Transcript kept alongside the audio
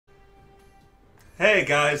Hey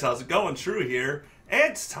guys, how's it going? True here,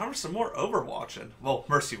 and it's time for some more Overwatching. Well,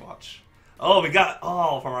 Mercy Watch. Oh, we got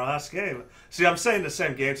from our last game. See, I'm saying the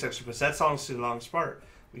same game section, but that's honestly the longest part.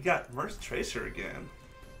 We got Mercy Tracer again.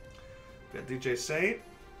 We got DJ Saint.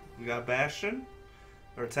 We got Bastion.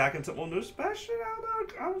 They're attacking. Well, news Bastion. I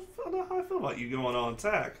don't know how I feel about you going on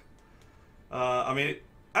attack. I mean,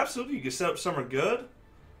 absolutely, you can set up somewhere good,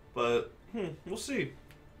 but we'll see.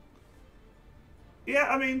 Yeah,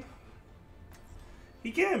 I mean. He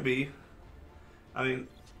can be. I mean,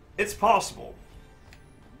 it's possible.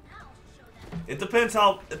 It depends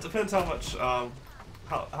how much how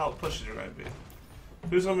pushy you're going to be.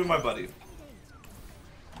 Who's going to be my buddy?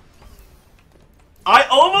 I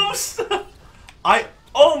almost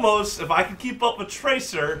if I could keep up with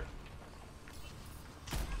Tracer.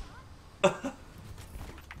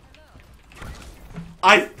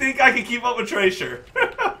 I think I can keep up with Tracer.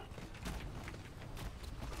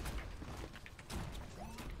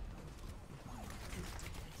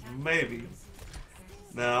 Maybe.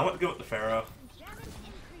 No, I want to go with the Pharaoh.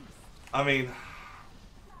 I mean,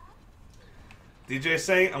 DJ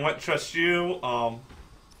Saint, I want to trust you.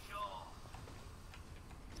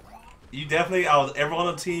 You definitely, everyone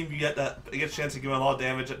on the team, you get a chance to give him a lot of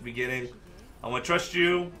damage at the beginning. I want to trust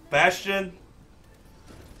you, Bastion.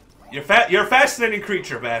 You're a fascinating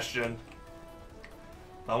creature, Bastion.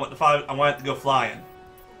 I want to go flying.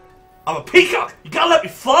 I'm a peacock. You gotta let me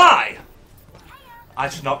fly. I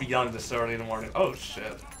should not be yelling this early in the morning. Oh,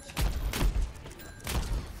 shit.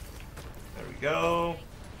 There we go.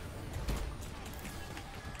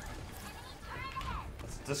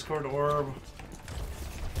 That's a Discord orb.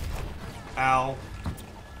 Ow.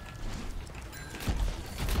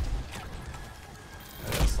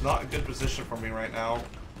 It's not a good position for me right now.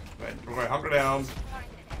 We're going to hunker down.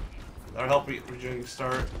 That'll help me rejuvenating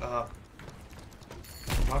start. Not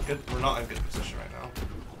good. We're not in a good position right now.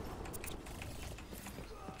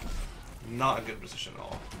 Not a good position at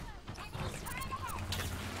all.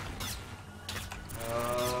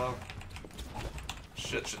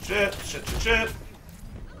 Shit.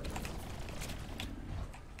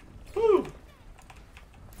 Woo!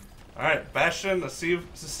 Alright, Bastion, let's see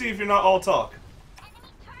if you're not all talk.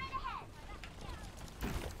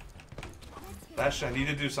 Bastion, I need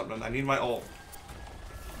to do something. I need my ult.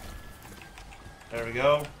 There we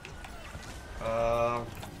go.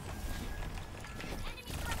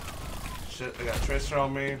 Shit, I got a Tracer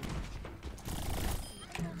on me.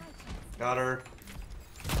 Got her.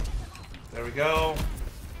 There we go.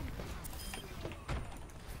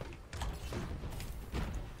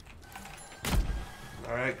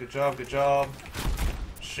 Alright, good job.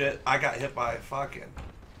 Shit, I got hit by a fucking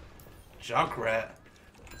Junkrat.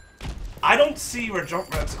 I don't see where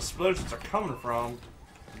Junkrat's explosions are coming from.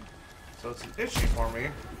 So it's an issue for me.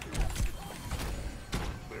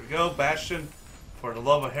 There we go, Bastion. For the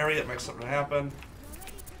love of Harriet, make something happen.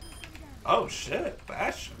 Oh shit,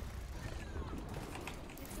 Bastion.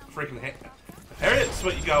 Freaking Harriet's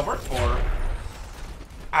what you gotta work for.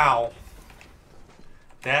 Ow.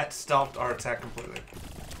 That stopped our attack completely.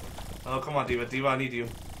 Oh, come on, Diva. Diva, I need you.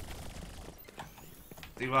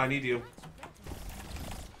 Diva, I need you.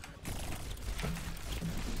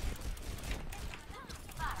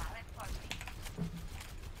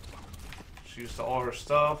 She used all her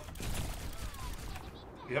stuff.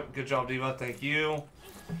 Yep, good job, Diva. Thank you.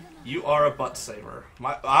 You are a butt saver.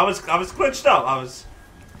 I was clinched up. I was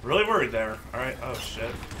really worried there. All right. Oh shit.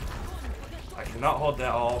 I cannot hold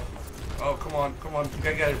that off. Oh come on. You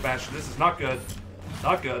gotta get your Bastion. This is not good.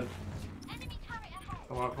 Not good.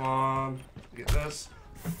 Come on. Get this.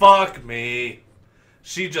 Fuck me.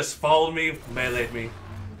 She just followed me, meleeed me.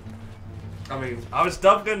 I mean, I was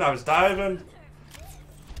ducking. I was diving.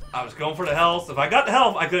 I was going for the health. If I got the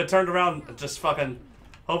health, I could have turned around and just fucking.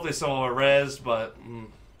 Hopefully someone will res, but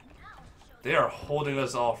they are holding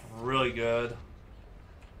us off really good.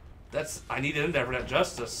 I need it in there for that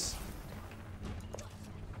justice.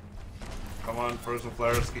 Come on, Frozen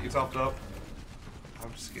Flares, get you topped up.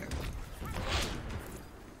 I'm just kidding.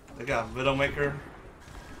 They got a Widowmaker.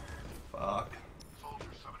 Fuck.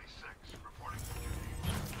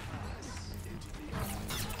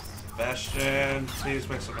 Bastion, please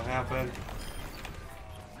make something happen.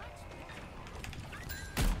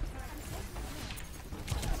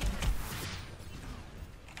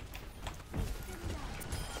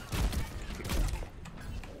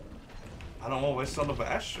 I don't want to waste on the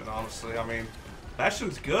Bastion, honestly. I mean,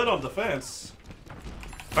 Bastion's good on defense.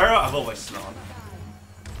 Pharaoh, I will waste it on.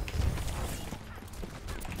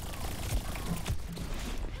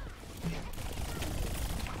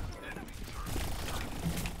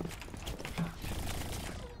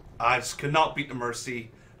 I just could not beat the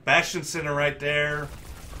Mercy. Bastion Center right there.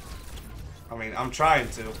 I mean, I'm trying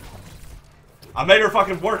to. I made her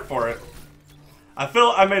fucking work for it. I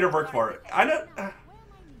feel I made her work for it. I know.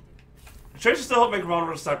 Tracer still help make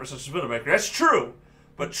vulnerable snipers such as Widowmaker. That's true.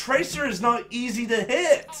 But Tracer is not easy to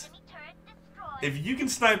hit. If you can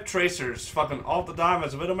snipe Tracers fucking all the time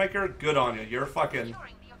as a Widowmaker, good on you. You're a good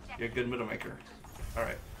Widowmaker.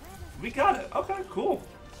 Alright. We got it. Okay, cool.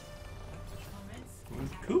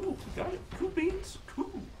 Cool. We got it. Cool beans.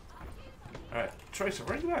 Cool. Alright. Tracer,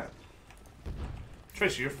 where are you at?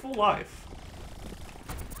 Tracer, you're full life.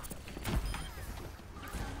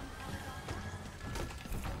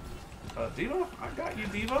 Diva? I got you,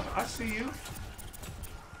 Diva. I see you.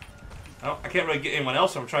 Oh, I can't really get anyone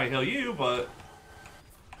else. I'm trying to heal you, but...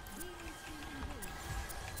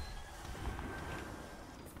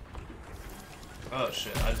 Oh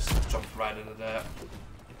shit, I just jumped right into that.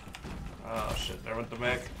 Oh shit, there went the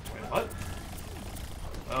mech. Wait, what?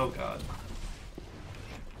 Oh god.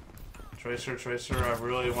 Tracer, Tracer, I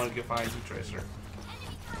really want to get behind you, Tracer.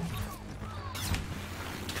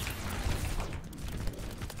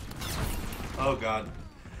 Oh god.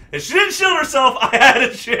 If she didn't shield herself, I had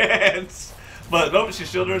a chance! But nope, she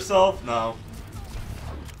shielded herself? No.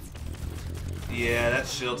 Yeah, that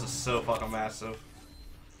shield is so fucking massive.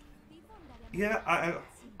 Yeah,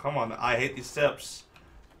 come on, I hate these tips.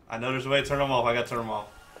 I know there's a way to turn them off, I gotta turn them off.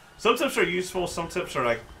 Some tips are useful, some tips are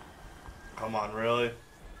like, come on, really?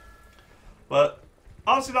 But,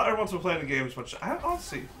 honestly, not everyone's been playing the game as much.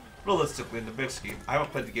 Honestly, realistically, in the big scheme, I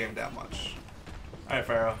haven't played the game that much. Alright,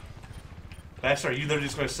 Pharaoh. Baxter, are you literally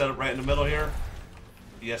just going to set up right in the middle here?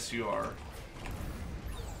 Yes, you are.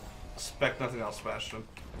 Expect nothing else, Bastion.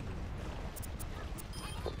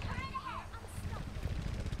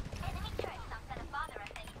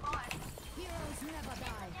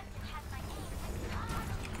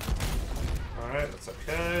 Alright, that's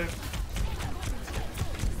okay.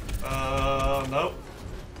 Nope.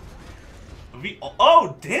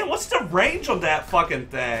 Oh, damn, what's the range on that fucking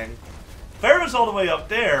thing? Pharaoh's all the way up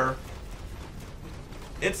there.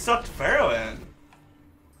 It sucked Pharaoh in.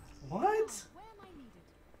 What?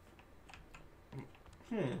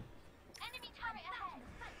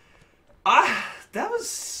 That was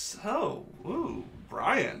so... Ooh,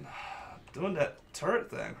 Brian. Doing that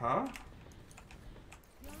turret thing, huh?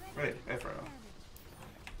 Wait, hey, Pharaoh.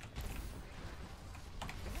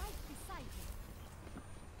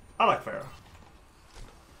 I like Pharaoh.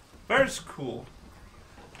 Pharaoh's cool.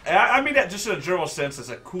 I mean that just in a general sense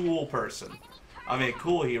as a cool person. I mean,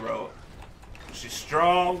 cool hero. She's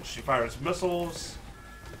strong. She fires missiles.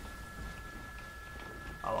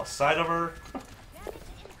 I lost sight of her.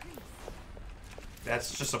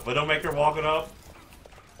 That's just a Widowmaker walking up.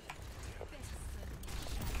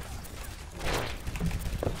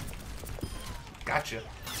 Gotcha.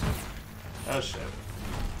 Oh shit.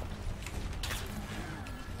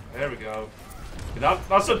 There we go.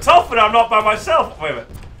 Not so tough, but I'm not by myself. Wait a minute.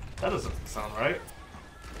 That doesn't sound right.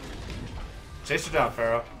 Chase her down,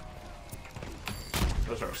 Pharaoh.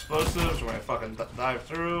 Those are explosives. We're gonna fucking dive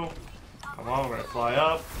through. Come on, we're gonna fly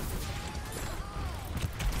up.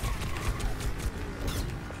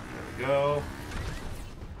 There we go.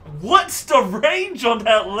 What's the range on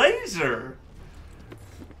that laser?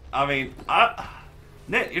 I mean,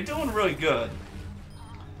 Nick, you're doing really good.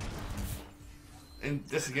 In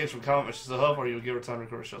disengage from combat missions to help, or you give her time to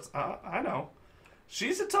recover shields. I know.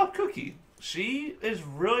 She's a tough cookie. She is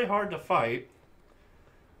really hard to fight.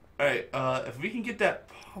 Alright, if we can get that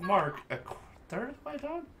mark a third of the way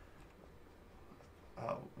done?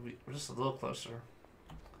 We're just a little closer.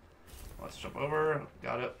 Let's jump over.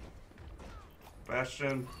 Got it.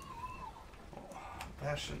 Bastion.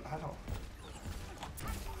 Bastion, I don't...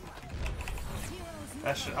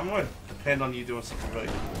 Bastion, I'm going to depend on you doing something really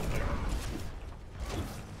cool there.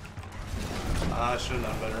 I should have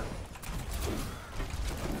known better.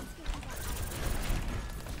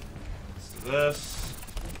 Let's do this.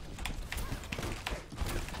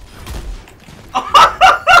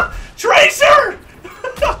 Tracer!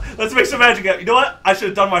 Let's make some magic out. You know what? I should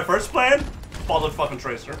have done my first plan. Followed fucking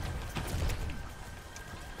Tracer.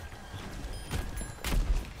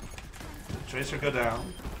 Tracer, go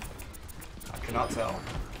down. I cannot tell.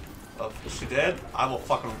 Oh, is she dead? I will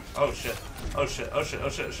fucking... Oh shit. Oh shit. Oh shit. Oh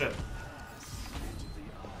shit. Oh shit.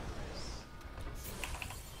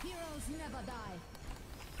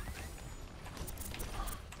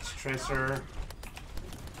 It's Tracer.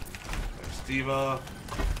 There's Diva.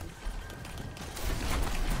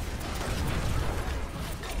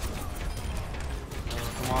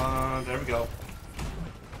 Come on. There we go.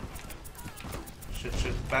 Shit,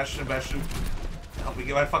 shit. Bastion, Bastion. Help me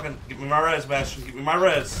get my fucking, give me my res, Bastion. Give me my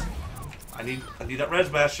res. I need that res,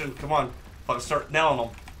 Bastion. Come on, fucking start nailing them.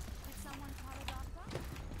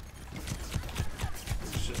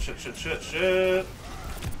 Shit.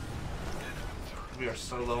 We are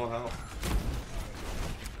so low on health.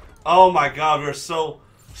 Oh my god, we are so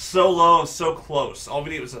low and so close. All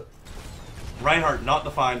we need was a Reinhardt not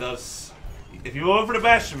to find us. If you went for the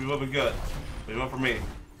Bastion, we would have been good. But you went for me.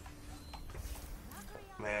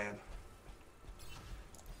 Man.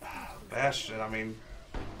 Bastion, I mean...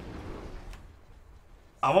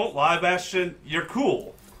 I won't lie, Bastion, you're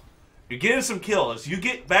cool. You're getting some kills.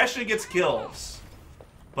 Bastion gets kills.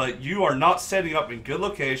 But you are not setting up in good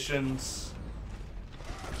locations.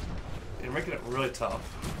 You're making it really tough.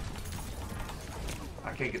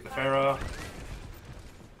 I can't get the Pharah.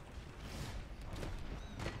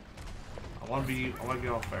 I want to get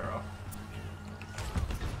on Pharah.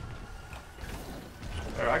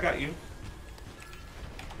 There, I got you.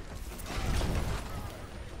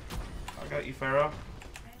 I got you, Pharah.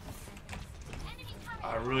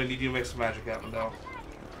 I really need you to make some magic happen, though.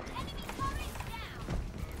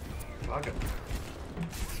 Fuck it.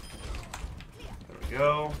 There we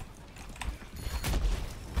go.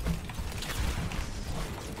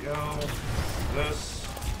 There we go. This.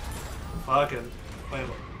 Fucking. Can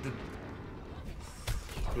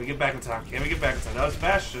we get back in time? Can we get back in time? That was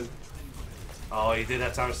Bastion. Oh, he did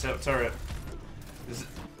have time to set up turret.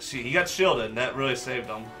 See, he got shielded, and that really saved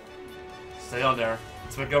him. Stay on there.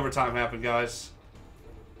 Let's make overtime happen, guys.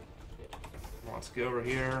 Let's get over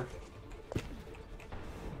here.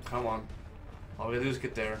 Come on. All we gotta do is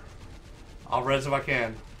get there. I'll res if I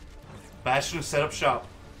can. Bastion, set up shop.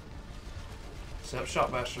 Set up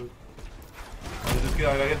shop, Bastion. I just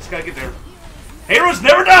gotta get there. Heroes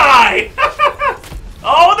never die!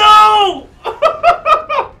 Oh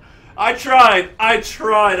no! I tried.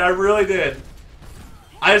 I really did.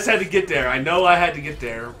 I just had to get there. I know I had to get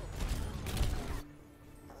there.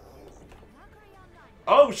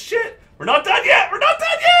 Oh shit! We're not done yet! We're not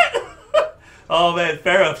done yet! Oh man,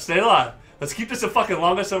 Pharah, stay alive. Let's keep this the fucking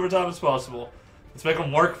longest overtime as possible. Let's make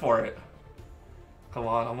them work for it. Come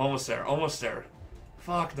on, I'm almost there. Almost there.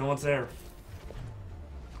 Fuck, no one's there.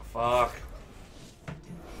 Fuck.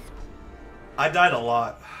 I died a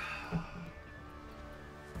lot.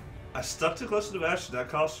 I stuck too close to the Bastion. That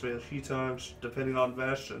cost me a few times, depending on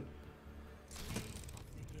Bastion.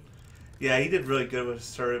 Yeah, he did really good with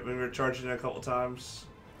his turret when we were charging it a couple times.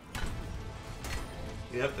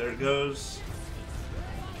 Yep, there it goes.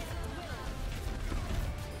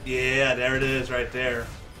 Yeah, there it is right there.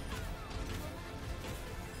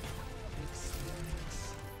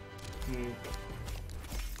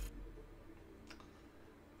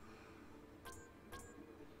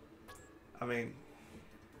 I mean,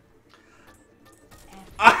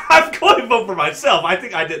 I'm going to vote for myself. I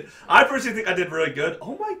personally think I did really good.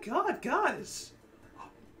 Oh my god, guys.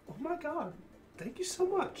 Oh my god. Thank you so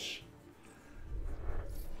much.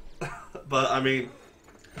 But, I mean,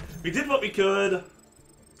 we did what we could.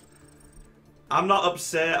 I'm not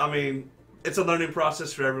upset. I mean, it's a learning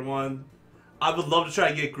process for everyone. I would love to try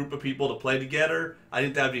and get a group of people to play together. I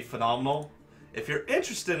think that would be phenomenal. If you're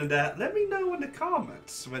interested in that, let me know in the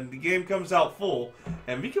comments when the game comes out full,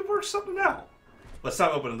 and we can work something out. Let's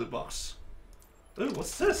not open a loot box. Ooh,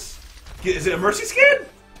 what's this? Is it a Mercy skin?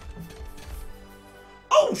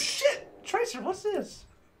 Oh shit! Tracer, what's this?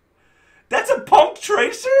 That's a punk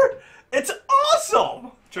Tracer? It's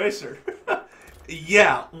awesome! Tracer.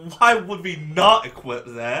 Yeah, why would we not equip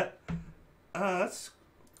that? That's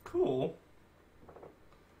cool.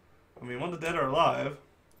 I mean, one of the dead are alive.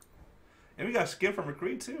 And we got a skin for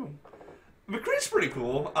McCree, too. McCree's pretty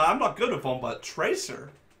cool. I'm not good with him, but Tracer.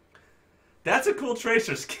 That's a cool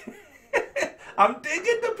Tracer skin. I'm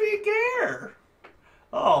digging the pink hair.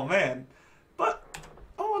 Oh, man. But,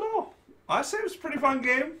 all in all, I say it was a pretty fun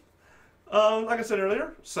game. Like I said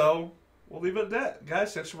earlier. So, we'll leave it at that.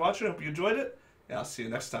 Guys, thanks for watching. I hope you enjoyed it. And I'll see you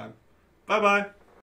next time. Bye-bye.